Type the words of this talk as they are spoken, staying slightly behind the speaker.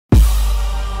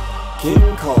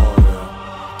King Carter,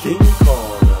 King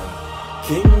Carter,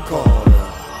 King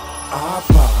Carter,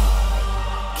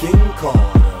 iPod, King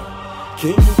Carter,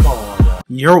 King Carter.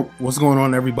 Yo, what's going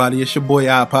on, everybody? It's your boy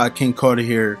iPodKingCarter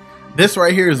here. This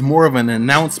right here is more of an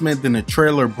announcement than a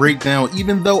trailer breakdown,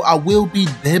 even though I will be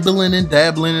dibbling and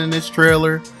dabbling in this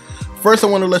trailer. First, I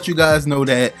want to let you guys know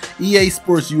that EA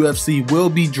Sports UFC will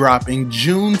be dropping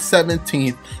June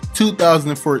 17th,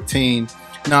 2014.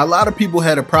 Now, a lot of people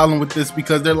had a problem with this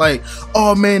because they're like,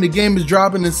 oh man, the game is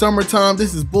dropping in summertime.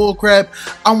 This is bullcrap.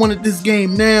 I wanted this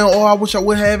game now. Oh, I wish I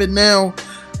would have it now.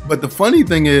 But the funny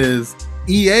thing is,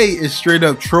 EA is straight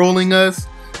up trolling us.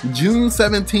 June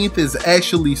 17th is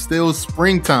actually still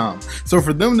springtime. So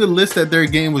for them to list that their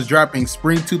game was dropping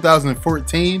spring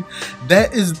 2014,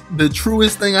 that is the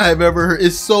truest thing I have ever heard.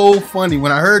 It's so funny.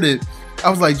 When I heard it, I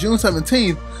was like, June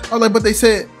 17th? I was like, but they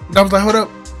said, I was like, hold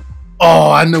up.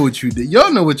 Oh, I know what you did.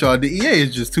 Y'all know what y'all did. EA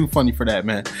is just too funny for that,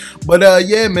 man. But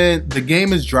yeah, man, the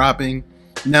game is dropping.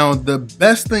 Now, the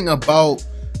best thing about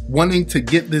wanting to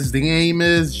get this game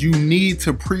is you need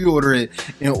to pre-order it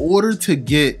in order to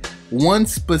get one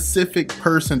specific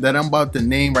person that I'm about to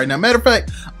name right now. Matter of fact,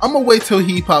 I'm gonna wait till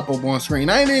he pop up on screen.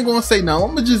 I ain't even gonna say no.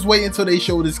 I'm gonna just wait until they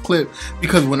show this clip,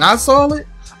 because when I saw it,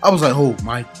 I was like, oh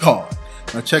my god.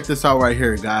 Now check this out right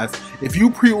here, guys. If you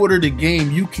pre-order the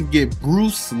game, you can get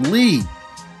Bruce Lee.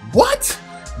 What?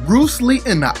 Bruce Lee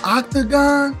in the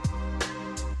octagon?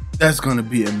 That's gonna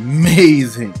be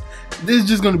amazing. This is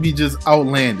just gonna be just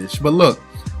outlandish. But look,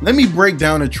 let me break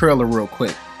down the trailer real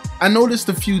quick. I noticed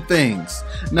a few things.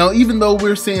 Now, even though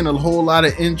we're seeing a whole lot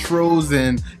of intros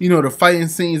and, you know, the fighting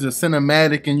scenes are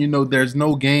cinematic and, you know, there's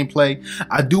no gameplay,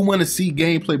 I do want to see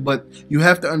gameplay, but you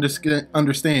have to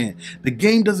understand the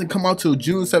game doesn't come out till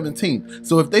June 17th.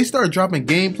 So if they start dropping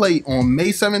gameplay on May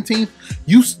 17th,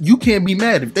 you can't be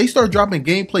mad. If they start dropping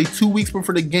gameplay 2 weeks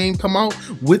before the game come out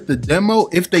with the demo,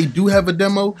 if they do have a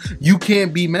demo, you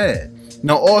can't be mad.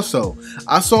 Now also,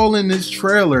 I saw in this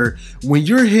trailer, when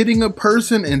you're hitting a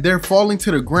person and they're falling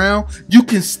to the ground, you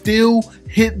can still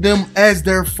hit them as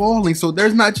they're falling. So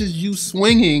there's not just you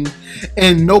swinging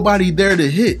and nobody there to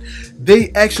hit.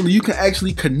 You can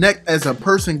actually connect as a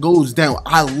person goes down.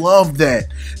 I love that.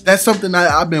 That's something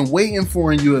I've been waiting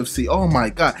for in UFC. Oh my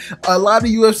god. A lot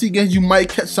of UFC games, you might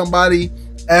catch somebody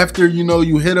after, you know,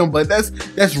 you hit them, but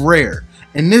that's rare.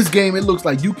 In this game, it looks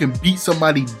like you can beat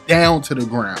somebody down to the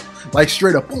ground. Like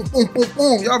straight up, boom, boom, boom,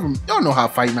 boom. Y'all know how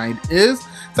Fight Night is.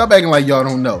 Stop acting like y'all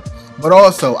don't know. But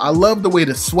also, I love the way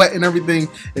the sweat and everything,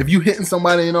 if you hitting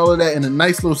somebody and all of that, and a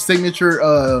nice little signature,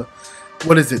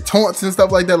 what is it, taunts and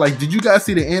stuff like that. Like, did you guys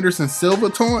see the Anderson Silva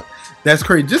taunt? That's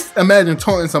crazy. Just imagine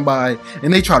taunting somebody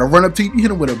and they try to run up to you, hit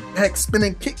them with a back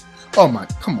spinning kick. Oh my,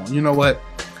 come on, you know what?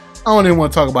 I don't even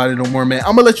want to talk about it no more, man.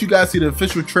 I'm gonna let you guys see the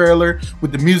official trailer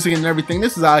with the music and everything.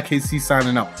 This is IKC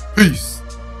signing out. Peace.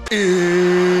 It's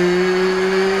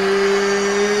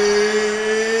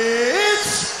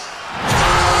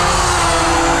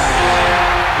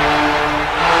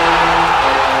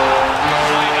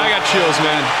I got chills,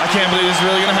 man. I can't believe this is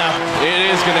really gonna happen. It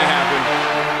is gonna happen.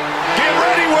 Get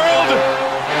ready, world!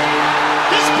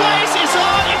 This place is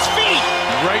on its feet!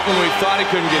 Right when we thought it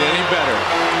couldn't get any better.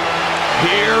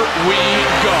 Here we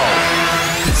go.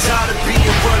 tired of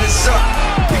being runners-up.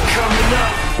 We coming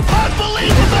up.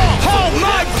 Unbelievable! Oh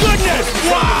my goodness!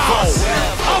 Wow!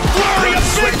 A flurry of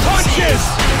big punches!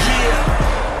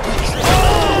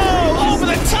 Oh! Over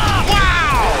the top!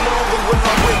 Wow!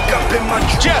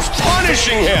 Just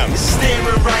punishing him!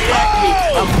 Staring right at me.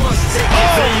 I must take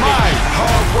it, baby. My!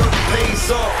 Hard work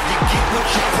pays off. You get what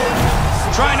you put.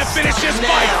 Trying to finish this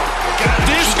fight.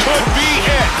 This could be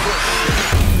it.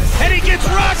 And he gets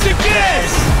rocked again!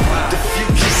 The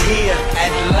future's here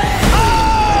at last.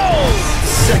 Oh!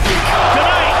 Second card.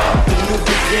 Tonight! The new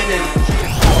beginning.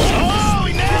 Oh,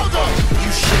 he nailed him! You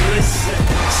should listen.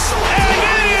 So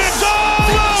And it's all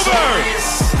over!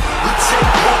 We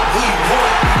take what we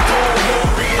want. We go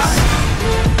glorious.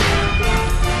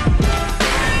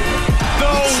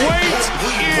 The wait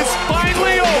is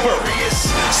finally over!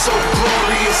 So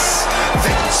glorious,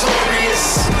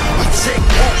 victorious. We take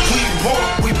what we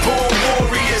want. We born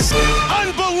warriors.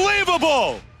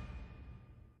 Unbelievable!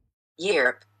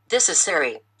 Yerp, this is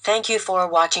Siri. Thank you for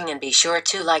watching and be sure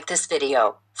to like this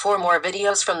video. For more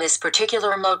videos from this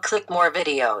particular mode, click more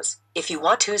videos. If you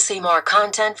want to see more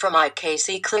content from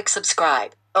IKC, click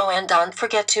subscribe. Oh, and don't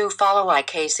forget to follow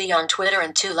IKC on Twitter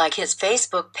and to like his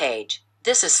Facebook page.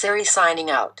 This is Siri signing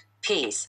out. Peace.